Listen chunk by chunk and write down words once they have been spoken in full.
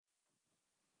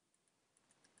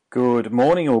Good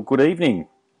morning or good evening.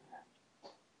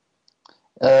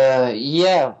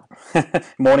 Yeah.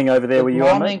 Morning over there Good where you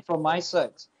are, mate. morning from my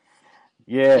side.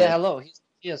 Yeah, Yeah, hello.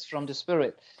 Here's from the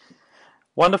spirit.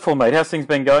 wonderful, mate. How's things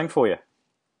been going for you?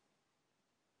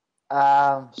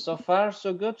 So far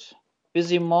so good.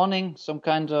 Busy morning, some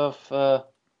kind of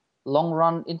long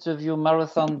run interview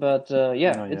marathon, but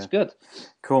yeah, Oh, it's yeah. good.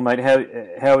 Cool, mate.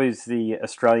 How is the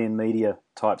Australian media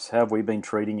types? How have we been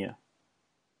treating you?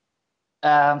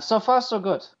 So far so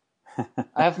good.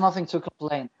 I have nothing to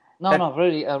complain. No, Have, no,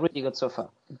 really, really good so far.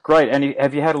 great. And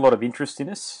have you had a lot of interest in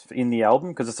us in the album?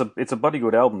 Because it's a bloody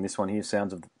good album. This one here,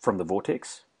 from the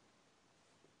Vortex.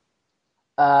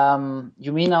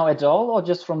 You mean now at all, or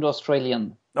just from the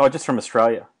Australian? Oh, just from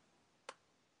Australia.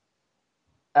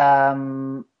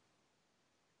 Um,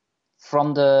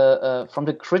 from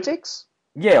the critics?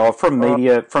 Yeah, or Or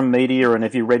from media, and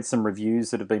have you read some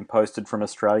reviews that have been posted from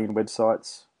Australian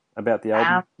websites about the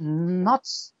album?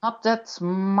 not that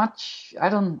much. I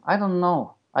don't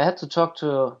know. I had to talk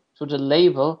to the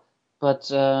label, but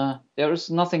there is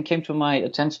nothing came to my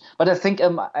attention. But I think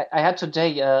I had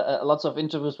today lots of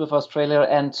interviews with Australia,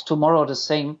 and tomorrow the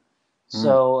same. Hmm.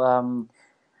 So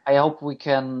I hope we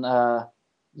can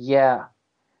yeah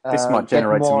This might get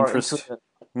generate some more into interest.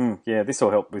 the Yeah, this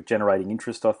will help with generating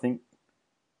interest, I think.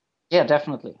 yeah,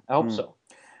 definitely. I hope Mm. so.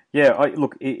 Yeah,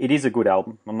 look, it is a good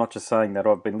album. I'm not just saying that.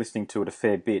 I've been listening to it a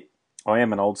fair bit. I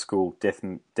am an old school death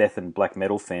and black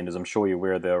metal fan, as I'm sure you're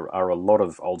aware. There are a lot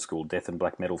of old school death and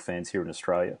black metal fans here in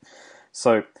Australia.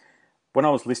 So when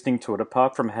I was listening to it,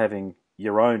 apart from having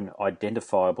your own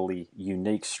identifiably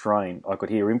unique strain, I could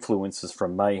hear influences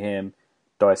from Mayhem,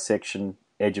 Dissection,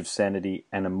 Edge of Sanity,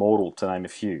 and Immortal, to name a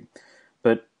few.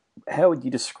 But how would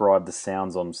you describe the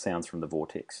sounds on Sounds from the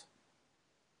Vortex?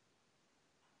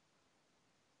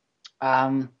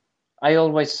 Um, I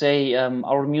always say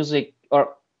our music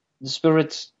or the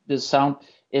spirit, the sound,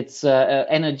 it's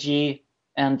energy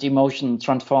and emotion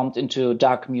transformed into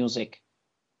dark music.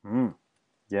 Mm,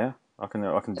 yeah, I can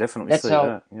definitely That's see how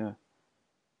that. Yeah.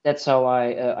 that's how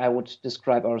I would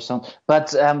describe our sound. But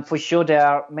for sure, there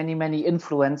are many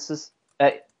influences.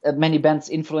 Many bands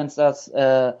influenced us.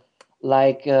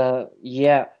 Like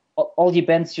yeah, all the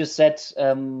bands you said.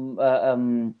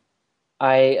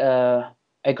 I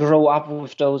I grew up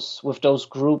with those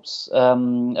groups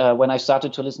when I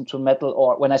started to listen to metal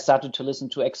or when I started to listen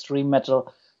to extreme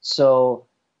metal. So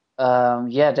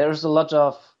yeah, there's a lot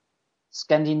of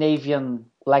Scandinavian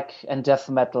black and death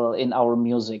metal in our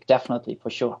music, definitely for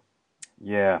sure.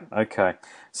 Yeah, okay.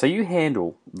 So you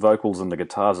handle vocals and the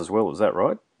guitars as well, is that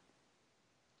right?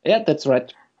 Yeah, that's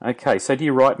right. Okay, so do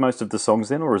you write most of the songs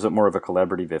then, or is it more of a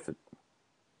collaborative effort?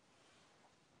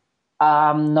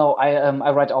 No,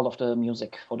 I write all of the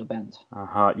music for the band.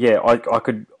 Uh-huh. Yeah,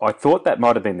 I thought that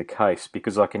might have been the case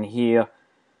because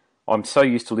I'm so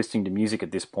used to listening to music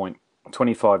at this point,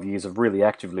 25 years of really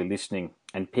actively listening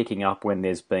and picking up when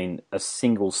there's been a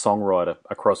single songwriter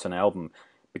across an album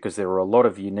because there are a lot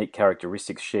of unique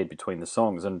characteristics shared between the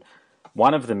songs. And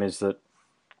one of them is that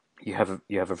you have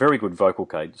a very good vocal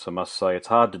cadence. I must say, it's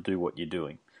hard to do what you're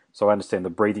doing. So I understand the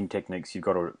breathing techniques you've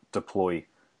got to deploy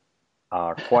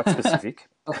are quite specific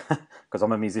because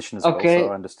I'm a musician as well, so I Okay.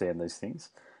 understand these things.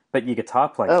 But your guitar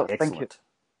playing is Oh, thank you. excellent.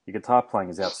 Your guitar playing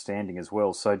is outstanding as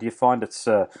well. So do you find it's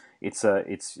a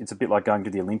bit like going to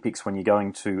the Olympics when you're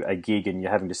going to a gig and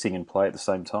you're having to sing and play at the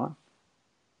same time?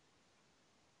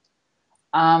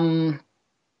 Um,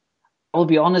 I'll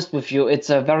be honest with you, it's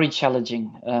very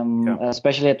challenging, Yeah.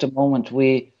 especially at the moment.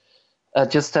 We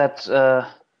just had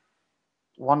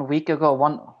 1 week ago,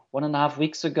 1.5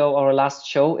 weeks ago, our last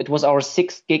show. It was our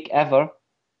sixth gig ever,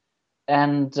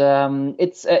 and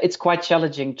it's quite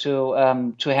challenging to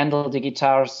handle the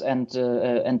guitars and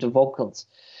the vocals.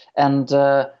 And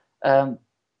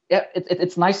yeah,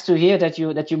 it's nice to hear that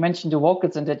you mentioned the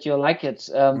vocals and that you like it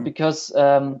Mm. because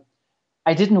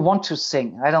I didn't want to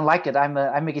sing. I don't like it. I'm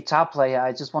a guitar player.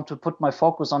 I just want to put my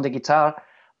focus on the guitar.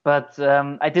 But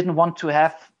I didn't want to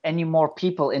have any more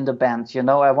people in the band. You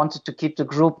know, I wanted to keep the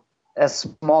group as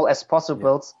small as Yeah.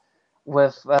 possible,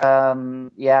 with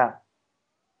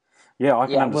Yeah, I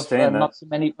can with understand that. not so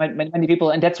many people.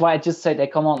 And that's why I just said, "Hey,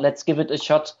 come on, let's give it a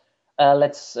shot.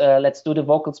 Let's do the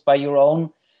vocals by your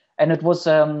own." And it was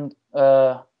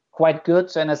quite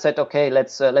good, and I said, okay,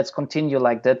 let's continue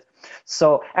like that.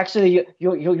 So actually,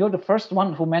 you're the first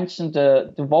one who mentioned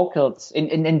the vocals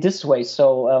in this way.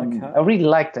 So Okay. I really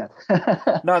like that.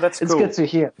 No, that's It's cool. good to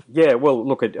hear. Yeah, well,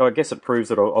 look, I guess it proves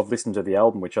that I've listened to the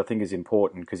album, which I think is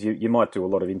important because you might do a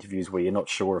lot of interviews where you're not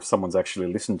sure if someone's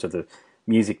actually listened to the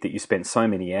music that you spent so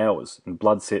many hours and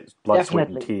blood, sweat,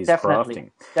 and tears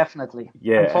crafting. Definitely.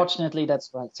 Yeah, Unfortunately,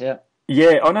 that's right. Yeah.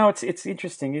 yeah, I know it's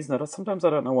interesting, isn't it? Sometimes I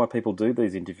don't know why people do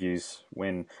these interviews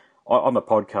when I'm a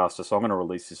podcaster, so I'm going to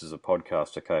release this as a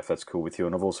podcast, okay, if that's cool with you.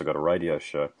 And I've also got a radio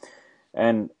show,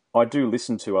 and I do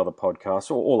listen to other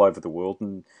podcasts all over the world,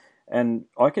 and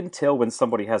I can tell when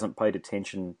somebody hasn't paid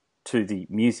attention to the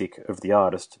music of the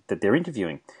artist that they're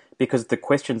interviewing because the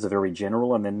questions are very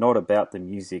general and they're not about the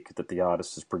music that the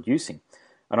artist is producing.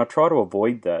 And I try to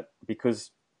avoid that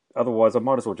because otherwise I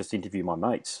might as well just interview my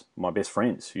mates, my best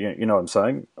friends. You know what I'm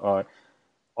saying?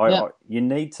 Yeah. You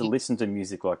need to listen to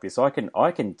music like this. I can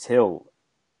tell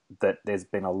that there's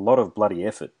been a lot of bloody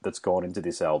effort that's gone into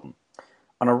this album.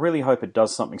 And I really hope it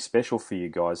does something special for you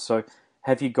guys. So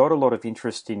have you got a lot of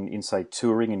interest in say,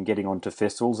 touring and getting onto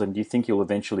festivals? And do you think you'll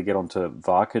eventually get onto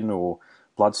Wacken or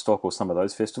Bloodstock or some of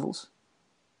those festivals?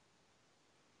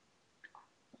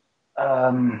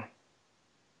 Um,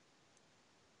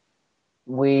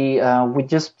 we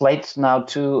just played now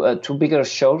two bigger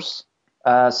shows,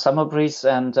 Summer Breeze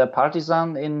and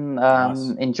Partisan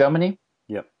Nice. in Germany.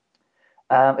 Yep.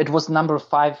 It was number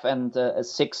 5 and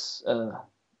 6,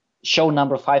 show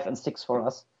number 5 and 6 for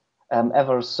us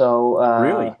ever. So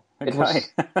Really? it was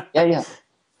Okay. yeah.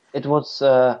 It was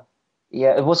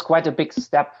it was quite a big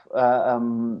step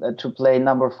to play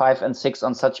number 5 and 6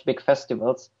 on such big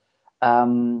festivals.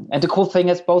 And the cool thing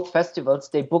is, both festivals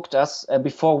they booked us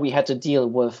before we had to deal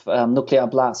with Nuclear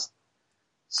Blast.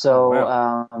 So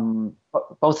Oh, wow.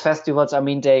 both festivals, I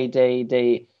mean, they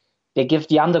give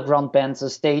the underground bands a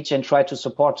stage and try to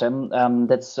support them.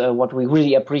 That's what we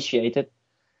really appreciated.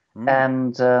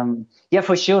 And yeah,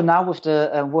 for sure. Now with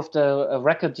the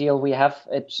record deal we have,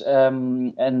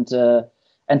 and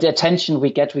the attention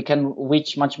we get, we can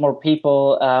reach much more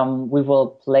people. We will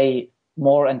play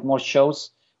more and more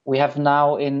shows. We have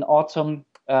now in autumn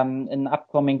an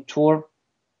upcoming tour,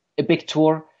 a big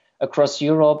tour across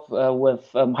Europe with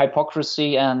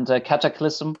Hypocrisy and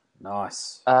Cataclysm.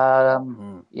 Nice.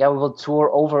 Yeah, we will tour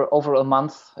over a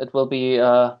month. It will be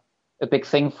a big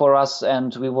thing for us,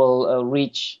 and we will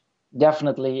reach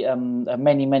definitely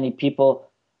many people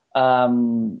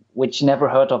which never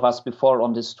heard of us before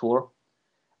on this tour.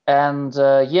 And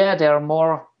yeah, there are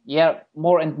more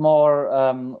and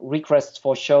more requests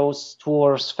for shows,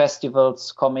 tours,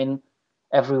 festivals come in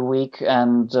every week,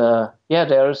 and yeah,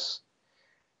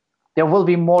 there will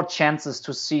be more chances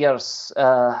to see us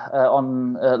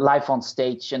on live on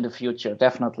stage in the future,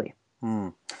 definitely.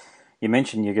 You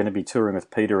mentioned you're going to be touring with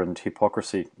Peter and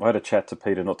Hypocrisy. I had a chat to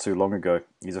Peter not too long ago.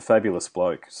 He's a fabulous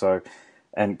bloke. So,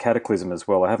 and Cataclysm as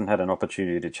well. I haven't had an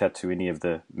opportunity to chat to any of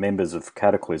the members of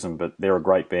Cataclysm, but they're a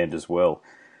great band as well.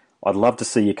 I'd love to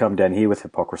see you come down here with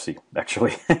Hypocrisy.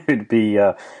 Actually, it'd be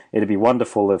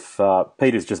wonderful if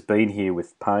Peter's just been here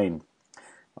with Pain.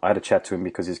 I had a chat to him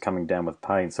because he's coming down with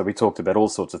Pain. So we talked about all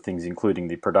sorts of things, including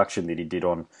the production that he did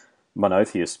on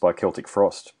Monotheus by Celtic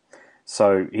Frost.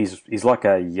 So he's like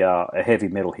a heavy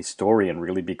metal historian,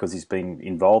 really, because he's been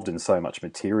involved in so much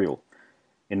material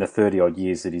in the 30-odd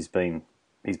years that he's been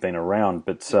around.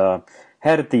 But how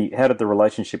did the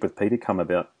relationship with Peter come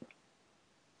about?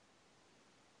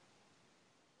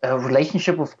 A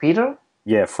relationship with Peter?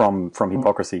 Yeah, from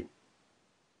Hypocrisy.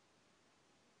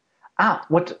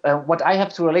 What I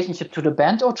have to relationship to the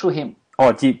band or to him?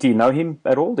 Oh, do you know him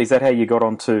at all? Is that how you got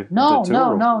onto the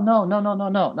tour?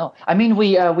 No. I mean,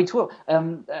 we tour.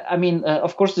 I mean,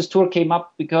 of course, this tour came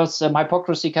up because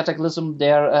Hypocrisy, Cataclysm,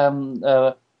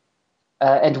 and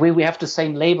we have the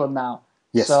same label now.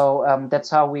 Yes. So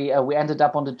that's how we ended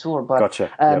up on the tour. But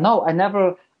Gotcha. Yep. no, I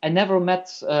never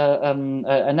met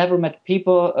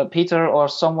Peter or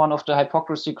someone of the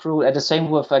Hypocrisy crew. At the same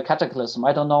with Cataclysm.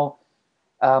 I don't know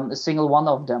a single one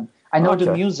of them. I know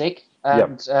the music,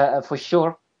 and for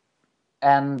sure.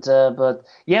 And but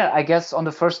yeah, I guess on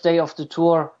the first day of the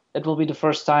tour, it will be the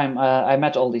first time I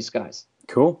met all these guys.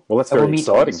 Cool. Well, that's very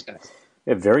exciting.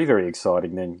 Yeah, very, very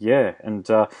exciting then. Yeah, and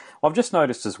I've just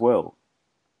noticed as well,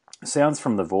 Sounds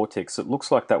from the Vortex, it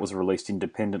looks like that was released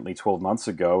independently 12 months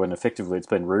ago, and effectively it's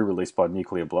been re-released by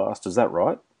Nuclear Blast. Is that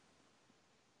right?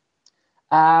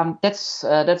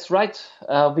 That's right.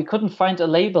 We couldn't find a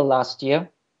label last year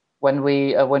when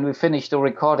we finished the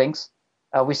recordings.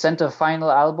 We sent a final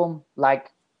album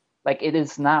like it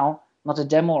is now, not a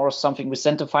demo or something. We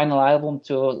sent a final album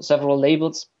to several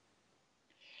labels.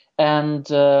 and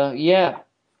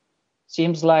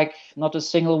seems like not a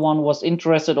single one was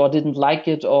interested or didn't like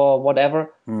it or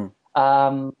whatever.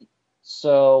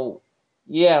 So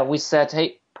yeah, we said,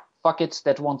 hey, fuck it,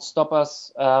 that won't stop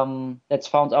us. Let's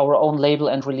found our own label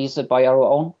and release it by our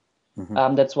own.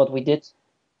 That's what we did.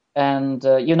 And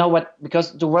you know what?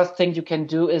 Because the worst thing you can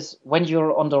do is when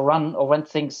you're on the run or when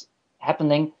things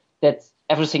happening, that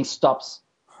everything stops.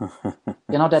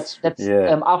 You know, that's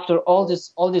Yeah. After all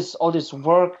this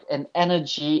work and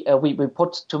energy we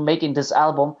put to making this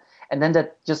album, and then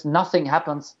that just nothing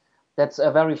happens. That's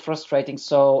very frustrating.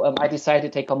 So I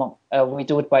decided, hey, come on, we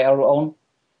do it by our own.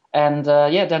 And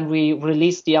then we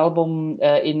released the album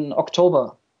in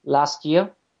October last year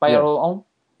by our own.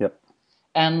 Yep.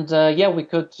 And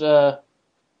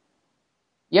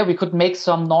we could make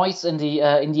some noise in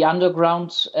the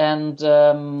underground, and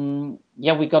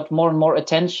we got more and more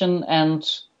attention. And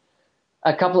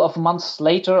a couple of months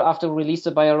later, after we released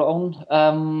it by our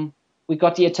own, we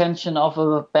got the attention of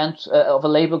a band of a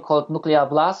label called Nuclear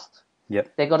Blast.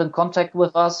 Yep. They got in contact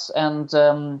with us, and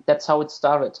that's how it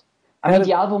started. I mean,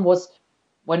 the album was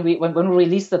when we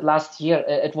released it last year.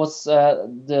 It was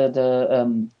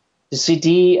the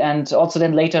CD and also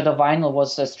then later the vinyl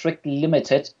was strictly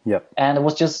limited. Yep. And it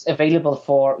was just available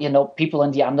for people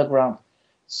in the underground.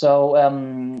 So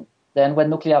then when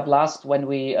Nuclear Blast, when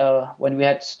we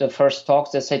had the first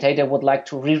talks, they said, hey, they would like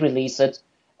to re-release it,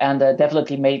 and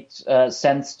definitely made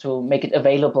sense to make it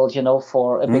available,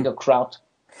 for a bigger crowd.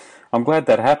 I'm glad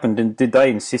that happened. And did they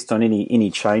insist on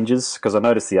any changes? Because I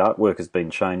noticed the artwork has been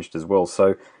changed as well.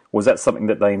 So was that something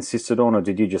that they insisted on, or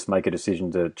did you just make a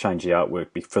decision to change the artwork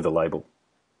for the label?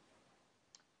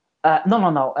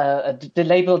 No. The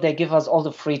label, they give us all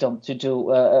the freedom to do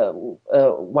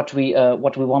what we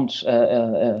want.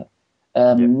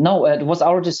 No, it was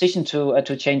our decision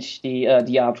to change the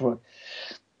artwork.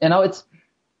 It's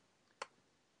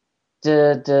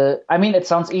I mean, it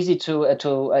sounds easy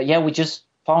we just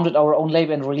founded our own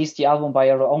label and released the album by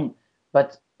our own,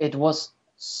 but it was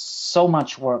so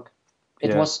much work.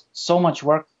 It was so much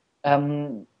work.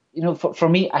 For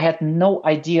me, I had no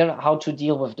idea how to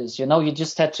deal with this. You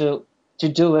just had to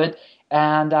do it,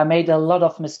 and I made a lot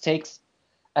of mistakes.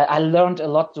 I learned a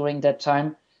lot during that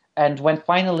time, and when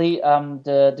finally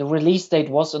the release date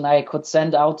was, and I could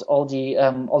send out all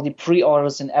the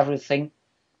pre-orders and everything,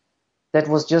 that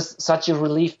was just such a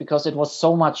relief, because it was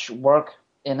so much work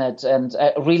in it, and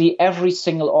really every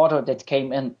single order that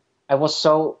came in, I was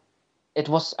so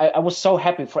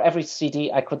happy for every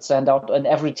CD I could send out and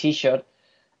every T-shirt,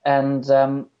 and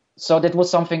so that was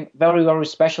something very, very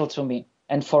special to me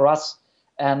and for us,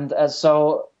 and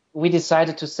so we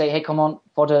decided to say, hey, come on,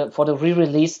 for the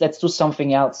re-release, let's do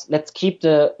something else. Let's keep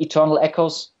the Eternal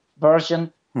Echoes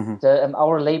version,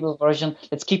 our label version.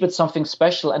 Let's keep it something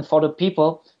special, and for the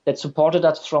people that supported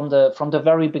us from the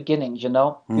very beginning,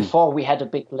 before we had a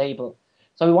big label.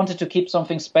 So we wanted to keep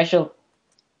something special,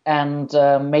 and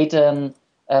made a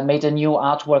new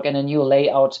artwork and a new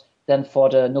layout then for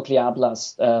the Nuclear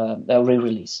Blast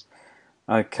re-release.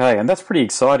 Okay, and that's pretty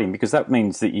exciting, because that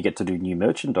means that you get to do new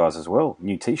merchandise as well,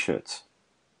 new T-shirts.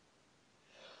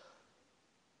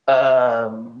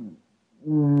 With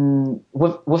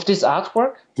this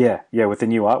artwork? Yeah, with the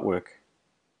new artwork.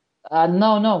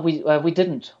 No, we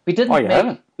didn't. We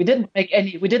didn't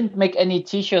make any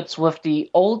T-shirts with the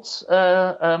old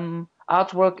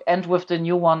artwork and with the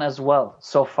new one as well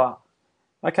so far.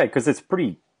 Okay, because it's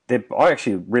pretty. I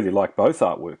actually really like both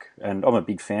artwork, and I'm a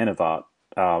big fan of art.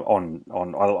 I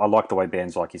like the way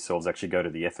bands like yourselves actually go to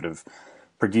the effort of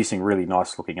producing really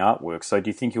nice looking artwork. So, do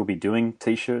you think you'll be doing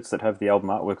T-shirts that have the album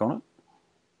artwork on it?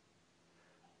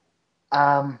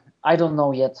 I don't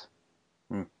know yet.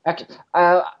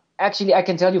 Actually, I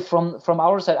can tell you from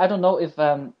our side, I don't know if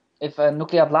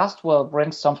Nuclear Blast will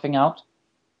bring something out.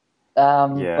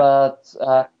 But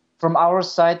from our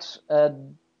side,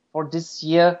 for this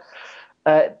year,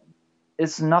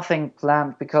 is nothing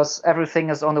planned, because everything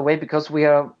is on the way, because we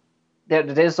are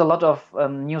there's a lot of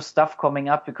new stuff coming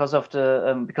up because of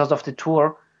the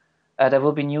tour. There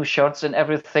will be new shirts and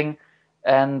everything,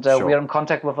 and Sure. we are in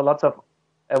contact with a lot of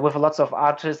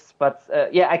artists. But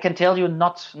I can tell you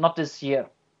not this year.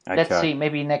 Okay. Let's see,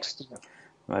 maybe next year.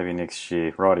 Maybe next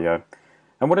year, rightio.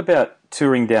 And what about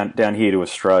touring down here to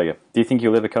Australia? Do you think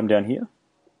you'll ever come down here?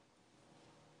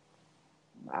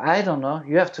 I don't know.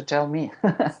 You have to tell me.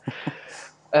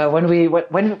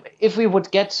 If we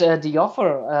would get the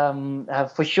offer,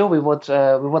 for sure we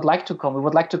would like to come. We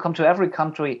would like to come to every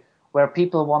country where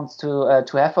people want to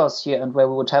have us here and where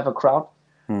we would have a crowd.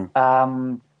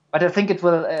 But I think it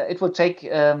will take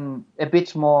a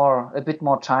bit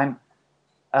more time.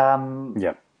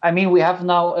 I mean, we have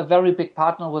now a very big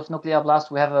partner with Nuclear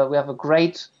Blast. We have a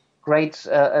great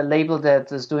label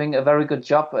that is doing a very good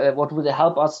job. What will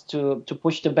help us to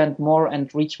push the band more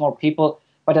and reach more people.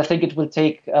 But I think it will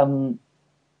take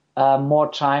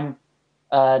more time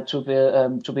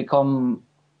to become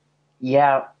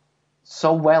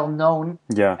so well known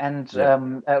and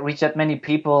reach that many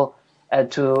people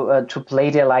to play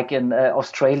there, like in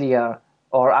Australia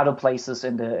or other places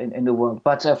in the world.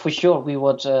 But for sure, we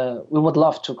would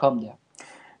love to come there.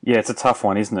 Yeah, it's a tough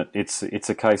one, isn't it? It's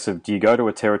a case of, do you go to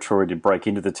a territory to break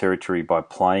into the territory by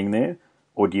playing there,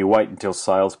 or do you wait until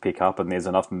sales pick up and there's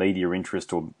enough media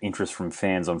interest or interest from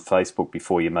fans on Facebook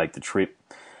before you make the trip?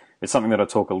 It's something that I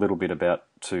talk a little bit about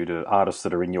to artists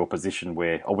that are in your position,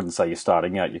 where I wouldn't say you're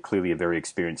starting out, you're clearly a very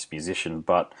experienced musician,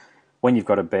 but when you've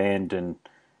got a band and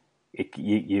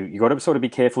you got to sort of be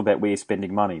careful about where you're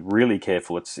spending money, really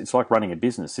careful. It's like running a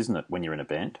business, isn't it, when you're in a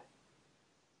band?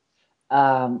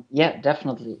 Yeah,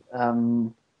 definitely,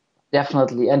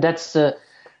 definitely, and that's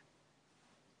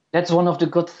one of the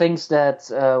good things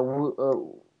that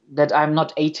I'm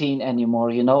not 18 anymore.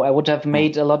 You know, I would have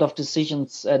made a lot of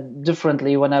decisions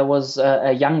differently when I was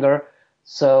younger,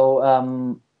 so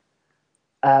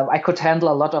I could handle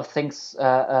a lot of things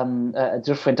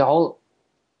different.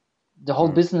 The whole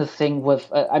business thing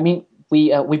with, I mean,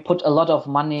 we put a lot of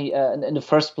money in the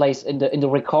first place in the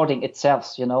recording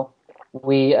itself. You know,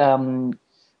 we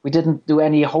didn't do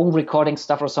any home recording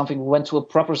stuff or something. We went to a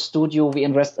proper studio. We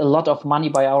invest a lot of money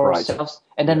by ourselves,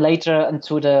 and then later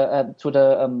into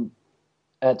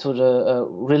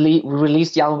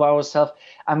release the album by ourselves.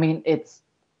 I mean, it's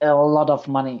a lot of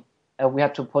money we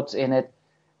had to put in it,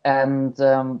 and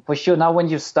for sure now when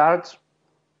you start,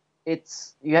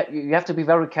 you have to be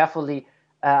very carefully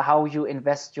how you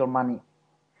invest your money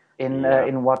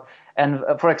in what. And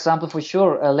for example, for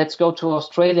sure, let's go to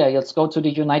Australia, let's go to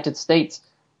the United States.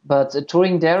 But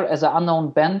touring there as an unknown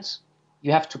band,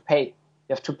 you have to pay.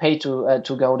 You have to pay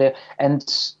to go there, and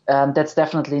that's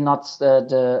definitely not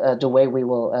the way we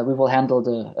will handle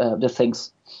the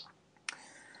things.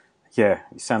 Yeah,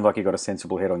 you sound like you've got a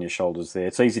sensible head on your shoulders there.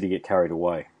 It's easy to get carried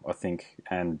away, I think,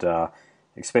 and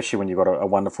especially when you've got a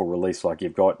wonderful release like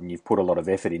you've got and you've put a lot of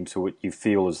effort into it, you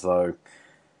feel as though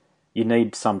you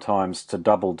need sometimes to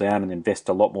double down and invest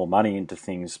a lot more money into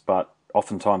things, but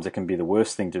oftentimes it can be the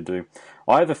worst thing to do.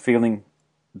 I have a feeling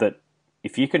that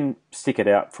if you can stick it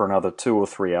out for another 2 or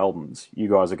 3 albums, you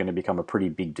guys are going to become a pretty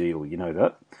big deal, you know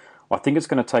that? I think it's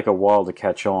going to take a while to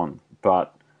catch on,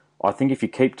 but I think if you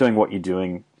keep doing what you're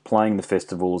doing, playing the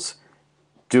festivals,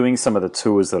 doing some of the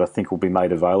tours that I think will be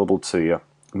made available to you,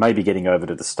 maybe getting over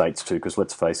to the States too, because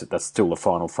let's face it, that's still the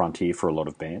final frontier for a lot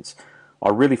of bands. I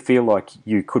really feel like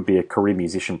you could be a career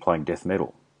musician playing death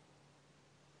metal.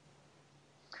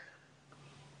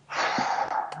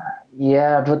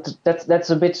 Yeah, but that's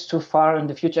a bit too far in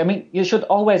the future. I mean, you should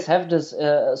always have this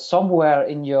somewhere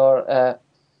in your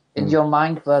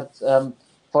mind, but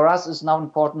for us, it's now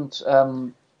important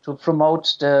to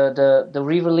promote the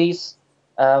re-release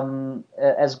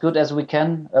as good as we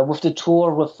can with the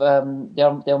tour. With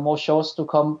there are more shows to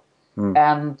come,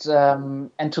 and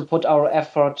to put our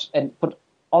effort and put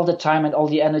all the time and all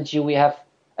the energy we have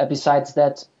besides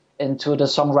that into the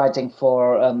songwriting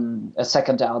for a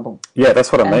second album. Yeah,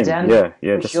 that's what I mean. Then,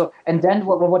 yeah, sure. And then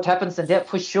what happens? And there,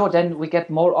 for sure, then we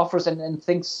get more offers and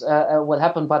things will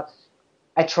happen. But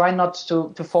I try not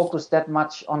to focus that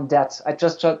much on that. I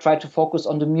just try to focus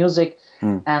on the music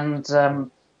and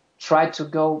try to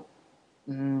go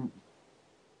to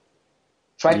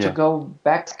go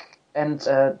back and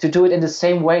to do it in the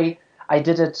same way I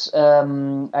did it.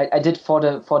 I did for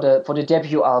the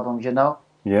debut album. You know.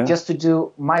 Yeah. Just to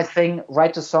do my thing,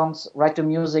 write the songs, write the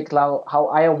music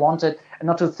how I want it, and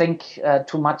not to think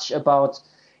too much about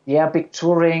big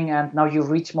touring and now you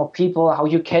reach more people, how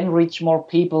you can reach more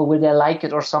people, will they like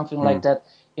it or something like that.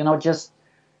 You know, just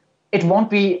it won't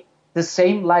be the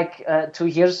same like 2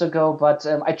 years ago, but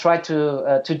I try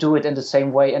to do it in the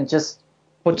same way and just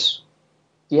put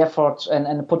the effort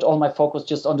and put all my focus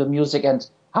just on the music and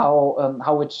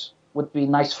how it would be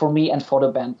nice for me and for the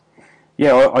band.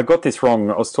 Yeah, I got this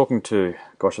wrong. I was talking to,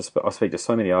 I speak to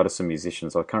so many artists and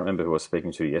musicians. I can't remember who I was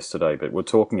speaking to yesterday, but we're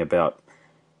talking about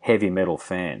heavy metal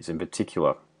fans in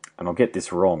particular. And I'll get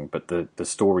this wrong, but the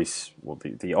stories, well,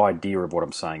 the idea of what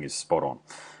I'm saying is spot on.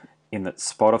 In that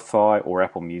Spotify or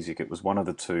Apple Music, it was one of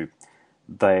the two,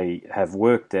 they have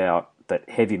worked out that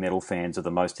heavy metal fans are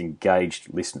the most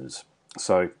engaged listeners.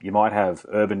 So you might have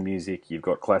urban music, you've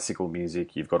got classical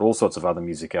music, you've got all sorts of other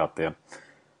music out there.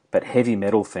 But heavy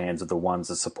metal fans are the ones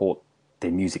that support their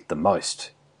music the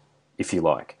most, if you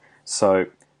like. So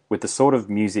with the sort of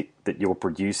music that you're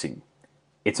producing,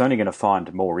 it's only going to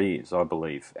find more ears, I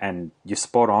believe. And you're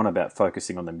spot on about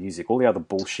focusing on the music. All the other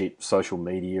bullshit, social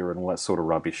media and all that sort of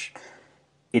rubbish,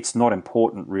 it's not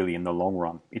important really in the long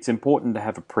run. It's important to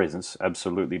have a presence,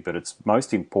 absolutely, but it's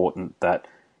most important that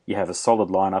you have a solid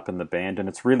lineup in the band. And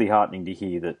it's really heartening to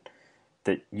hear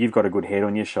that you've got a good head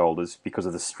on your shoulders because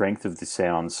of the strength of the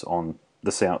sounds on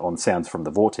sounds from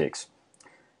the Vortex,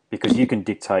 because you can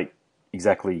dictate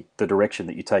exactly the direction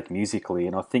that you take musically,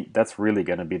 and I think that's really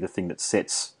going to be the thing that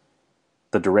sets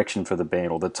the direction for the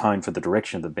band, or the tone for the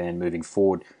direction of the band moving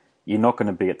forward. You're not going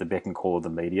to be at the beck and call of the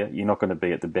media. You're not going to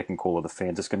be at the beck and call of the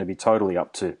fans. It's going to be totally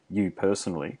up to you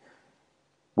personally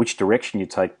which direction you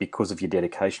take because of your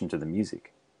dedication to the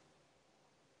music.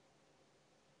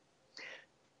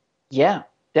 Yeah,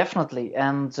 definitely.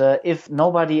 And if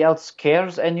nobody else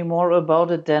cares anymore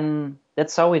about it, then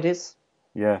that's how it is.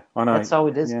 Yeah, I know. That's how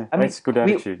it is. Yeah, I mean, that's a good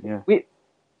attitude.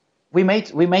 We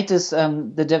made this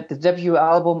the debut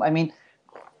album. I mean,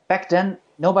 back then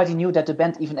nobody knew that the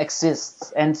band even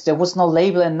exists, and there was no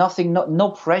label and nothing, no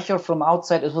pressure from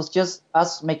outside. It was just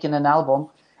us making an album,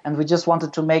 and we just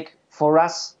wanted to make for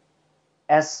us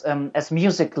as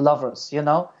music lovers, you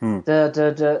know,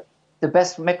 the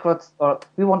best record, or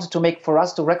we wanted to make for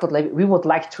us the record label we would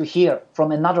like to hear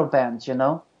from another band, you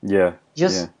know.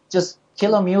 Just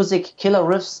killer music, killer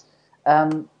riffs,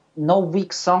 no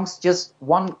weak songs, just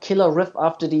one killer riff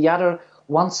after the other,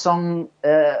 one song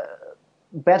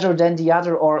better than the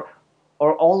other, or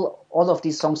all of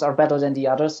these songs are better than the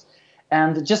others,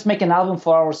 and just make an album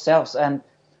for ourselves. And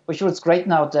for sure, it's great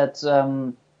now that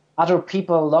other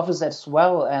people love us as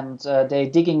well, and they're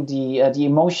digging the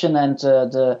emotion and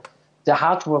the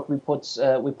hard work we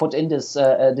put in this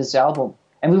album,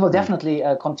 and we will definitely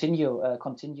continue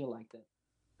like that.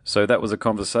 So that was a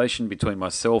conversation between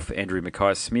myself, Andrew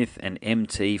Mackay-Smith, and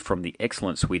MT from the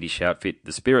excellent Swedish outfit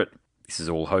The Spirit. This is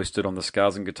all hosted on the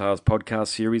Scars and Guitars podcast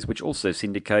series, which also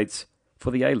syndicates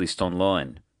for the A-List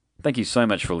Online. Thank you so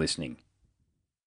much for listening.